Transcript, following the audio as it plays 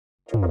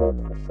Hello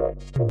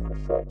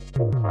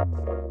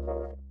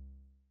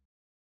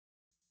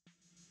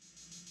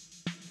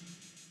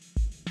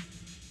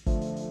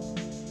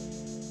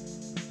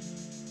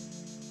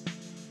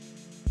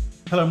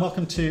and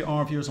welcome to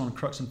our viewers on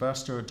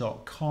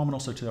cruxinvestor.com and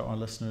also to our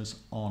listeners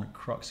on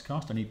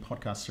Cruxcast, our new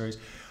podcast series.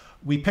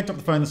 We picked up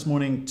the phone this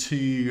morning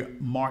to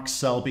Mark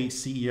Selby,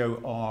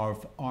 CEO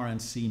of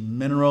RNC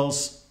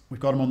Minerals. We've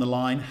got him on the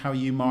line. How are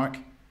you, Mark?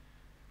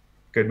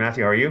 Good,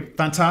 Matthew. How are you?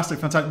 Fantastic,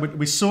 fantastic.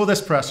 We saw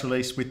this press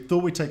release. We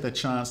thought we'd take the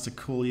chance to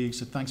call you.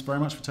 So thanks very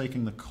much for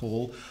taking the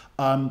call.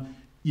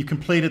 You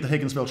completed the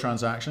Higginsville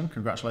transaction.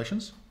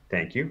 Congratulations.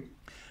 Thank you.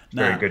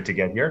 Very good to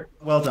get here.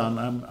 Well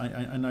done.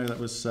 I know that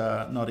was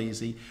not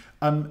easy.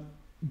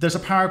 There's a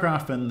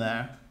paragraph in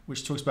there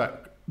which talks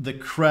about the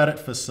credit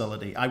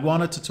facility. I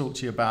wanted to talk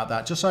to you about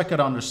that just so I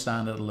could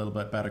understand it a little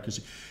bit better,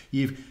 because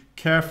you've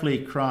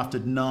carefully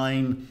crafted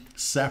 9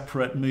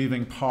 separate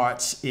moving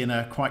parts in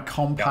a quite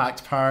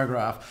compact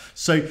paragraph.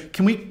 So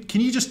can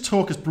you just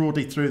talk us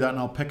broadly through that, and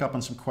I'll pick up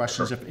on some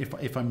questions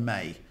if I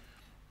may.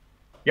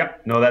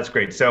 Yep. No, that's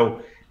great.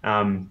 So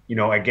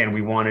again,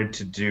 we wanted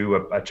to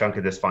do a chunk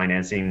of this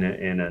financing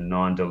in a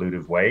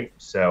non-dilutive way.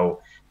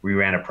 So we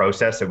ran a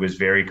process that was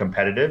very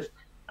competitive.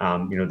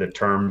 The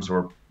terms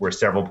were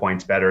several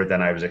points better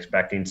than I was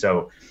expecting.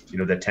 So,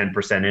 the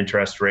 10%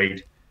 interest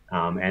rate,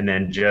 and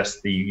then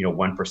just the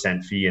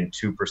 1% fee and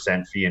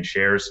 2% fee in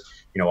shares.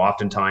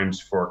 Oftentimes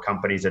for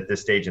companies at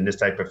this stage in this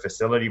type of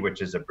facility,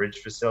 which is a bridge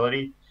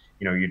facility,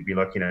 you'd be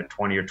looking at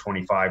 20 or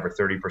 25 or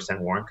 30%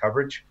 warrant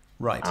coverage.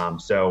 Right.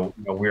 So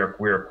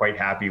we're quite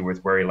happy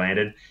with where he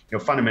landed.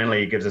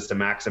 Fundamentally, it gives us the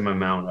maximum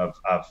amount of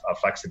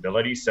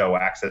flexibility. So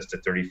access to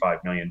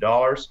 $35 million.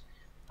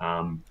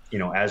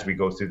 As we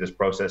go through this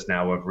process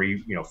now of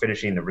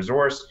finishing the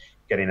resource,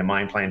 getting the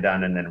mine plan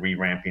done, and then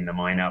re-ramping the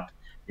mine up,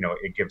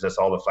 it gives us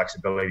all the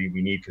flexibility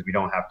we need, because we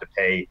don't have to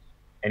pay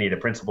any of the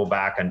principal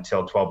back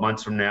until 12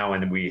 months from now,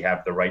 and then we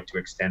have the right to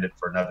extend it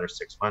for another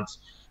 6 months.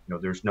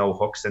 There's no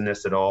hooks in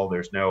this at all.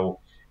 There's no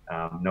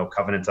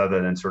covenants other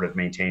than sort of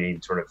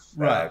maintaining in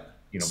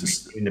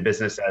the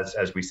business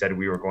as we said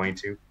we were going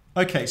to.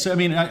 Okay, so I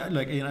mean,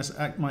 as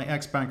my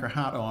ex-banker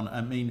hat on,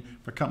 I mean,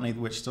 for a company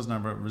which doesn't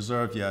have a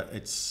reserve yet,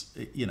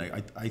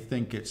 I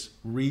think it's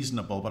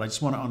reasonable, but I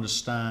just want to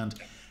understand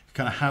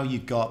kind of how you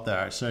got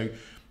there. So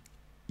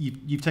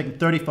you've taken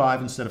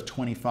 35 instead of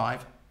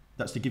 25.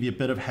 That's to give you a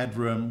bit of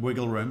headroom,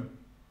 wiggle room.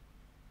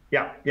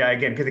 Yeah.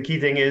 Again, because the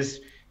key thing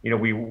is,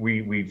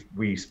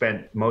 we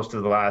spent most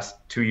of the last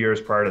 2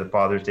 years prior to the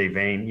Father's Day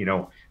vein,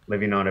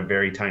 living on a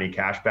very tiny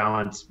cash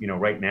balance.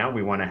 Right now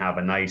we want to have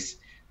a nice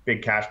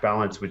big cash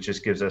balance, which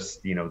just gives us,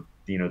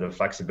 the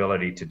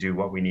flexibility to do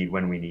what we need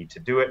when we need to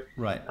do it.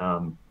 Right.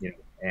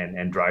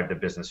 And drive the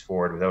business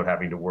forward without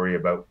having to worry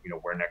about,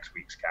 where next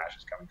week's cash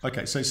is coming from.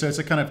 Okay. So it's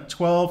a kind of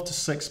 12 to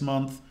 6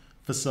 month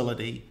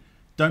facility.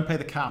 Don't pay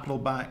the capital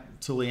back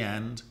till the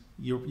end.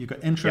 You've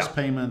got interest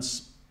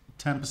payments,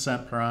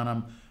 10% per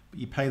annum. But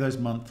you pay those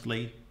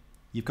monthly.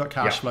 You've got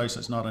cash flow,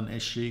 so it's not an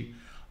issue.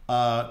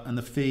 And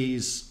the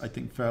fees, I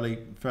think,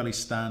 fairly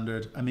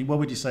standard. I mean, what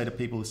would you say to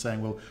people who are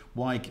saying, well,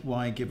 why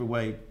give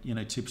away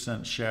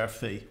 2% share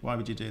fee? Why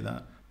would you do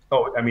that?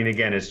 Oh, I mean,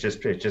 again, it's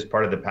just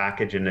part of the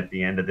package. And at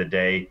the end of the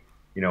day,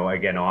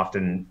 again,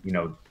 often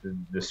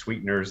the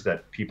sweeteners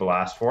that people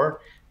ask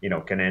for,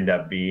 can end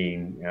up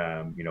being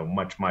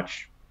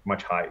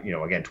much high,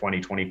 again,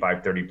 20,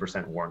 25,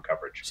 30% warrant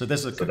coverage. So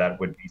that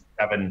would be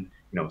 $7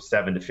 to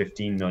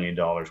 $15 million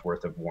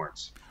worth of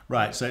warrants.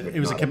 Right. So it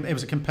was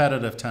a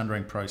competitive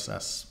tendering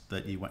process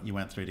that you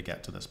went through to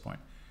get to this point.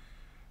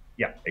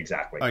 Yeah,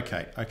 exactly.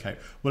 Okay.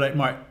 Well,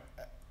 Mark,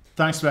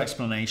 thanks for the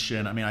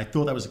explanation. I mean, I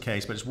thought that was the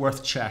case, but it's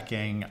worth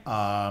checking,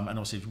 and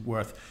also it's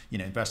worth,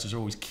 investors are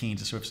always keen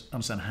to sort of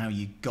understand how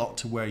you got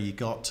to where you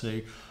got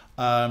to.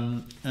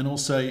 And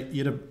also,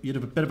 you had a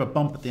bit of a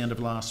bump at the end of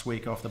last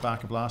week off the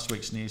back of last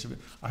week's news.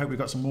 I hope we've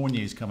got some more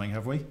news coming,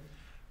 have we?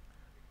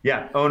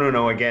 Yeah. Oh,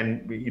 no.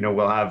 Again,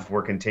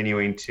 we're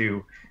continuing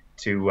to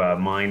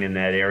mine in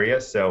that area.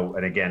 So,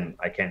 and again,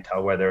 I can't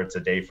tell whether it's a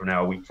day from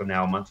now, a week from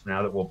now, a month from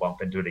now that we'll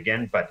bump into it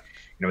again. But,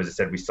 as I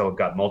said, we still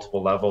got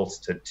multiple levels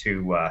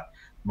to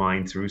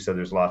mine through. So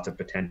there's lots of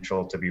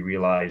potential to be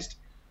realized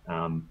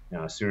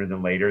sooner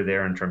than later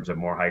there in terms of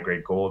more high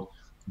grade gold.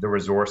 The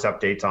resource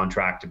update's on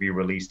track to be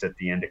released at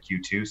the end of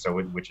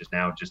Q2, which is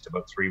now just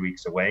about 3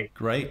 weeks away.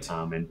 Great.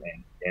 And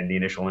the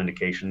initial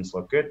indications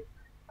look good.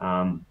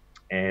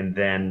 And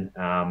then,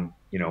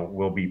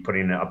 we'll be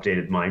putting an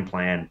updated mine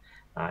plan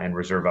and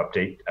reserve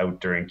update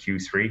out during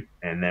Q3.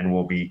 And then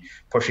we'll be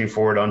pushing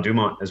forward on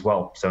Dumont as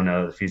well. So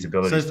now the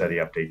feasibility study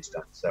update's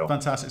done. So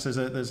fantastic. So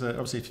there's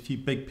obviously a few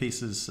big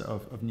pieces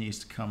of news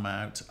to come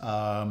out,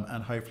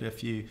 and hopefully a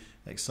few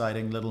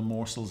exciting little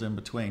morsels in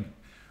between.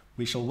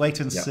 We shall wait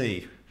and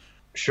see.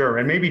 Sure.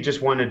 And maybe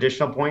just one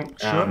additional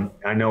point. Sure.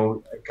 I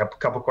know a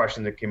couple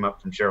questions that came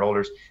up from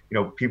shareholders.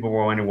 People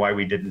were wondering why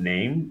we didn't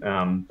name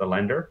the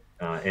lender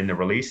in the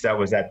release. That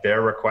was at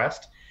their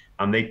request.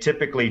 They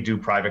typically do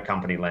private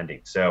company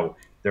lending, so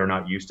they're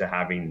not used to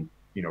having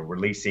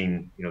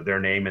releasing, their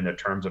name and the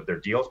terms of their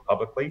deals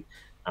publicly.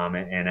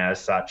 And as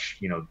such,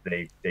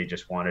 they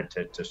just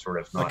wanted to sort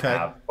of not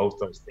have both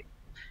those things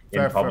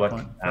in public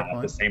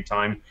at the same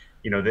time.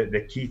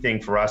 The key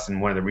thing for us,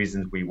 and one of the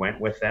reasons we went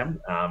with them,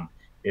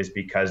 is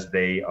because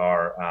they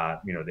are,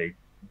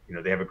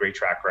 they have a great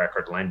track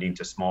record lending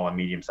to small and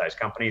medium-sized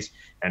companies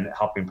and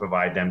helping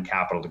provide them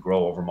capital to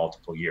grow over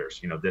multiple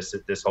years.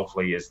 This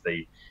hopefully is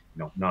the,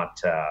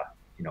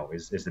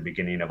 is the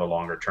beginning of a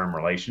longer-term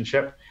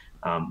relationship.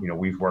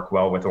 We've worked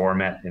well with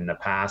Ormet in the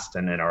past,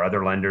 and then our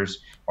other lenders.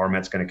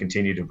 Ormet's going to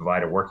continue to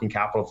provide a working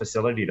capital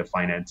facility to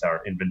finance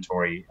our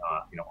inventory,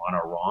 on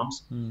our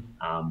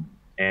ROMs.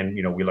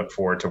 And we look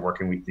forward to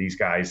working with these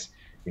guys,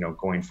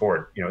 going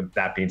forward.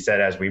 That being said,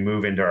 as we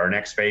move into our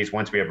next phase,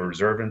 once we have a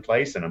reserve in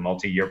place and a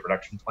multi-year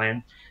production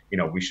plan,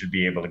 we should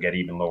be able to get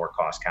even lower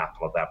cost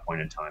capital at that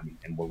point in time,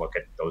 and we'll look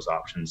at those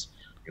options,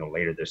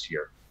 later this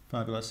year.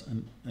 Fabulous.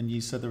 And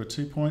you said there were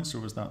 2 points, or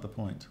was that the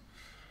point?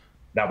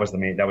 That was the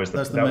main. That was who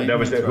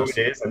it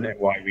is, and then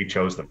why we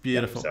chose them.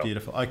 Beautiful,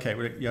 beautiful. Okay,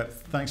 well, yeah.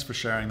 Thanks for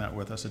sharing that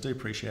with us. I do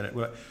appreciate it.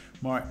 Well,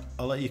 Mark,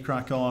 I'll let you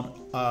crack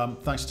on.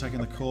 Thanks for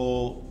taking the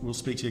call. We'll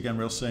speak to you again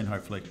real soon,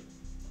 hopefully.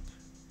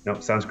 No,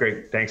 sounds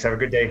great. Thanks. Have a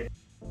good day.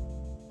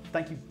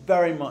 Thank you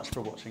very much for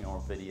watching our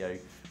video.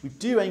 We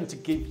do aim to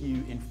give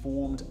you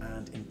informed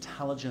and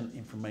intelligent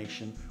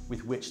information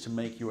with which to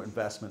make your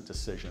investment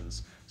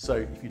decisions. So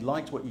if you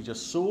liked what you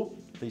just saw,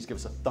 please give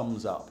us a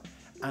thumbs up.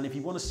 And if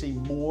you want to see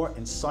more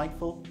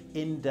insightful,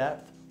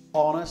 in-depth,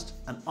 honest,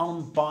 and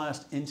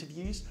unbiased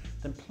interviews,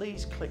 then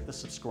please click the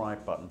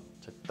subscribe button.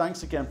 So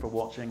thanks again for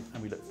watching,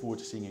 and we look forward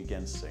to seeing you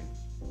again soon.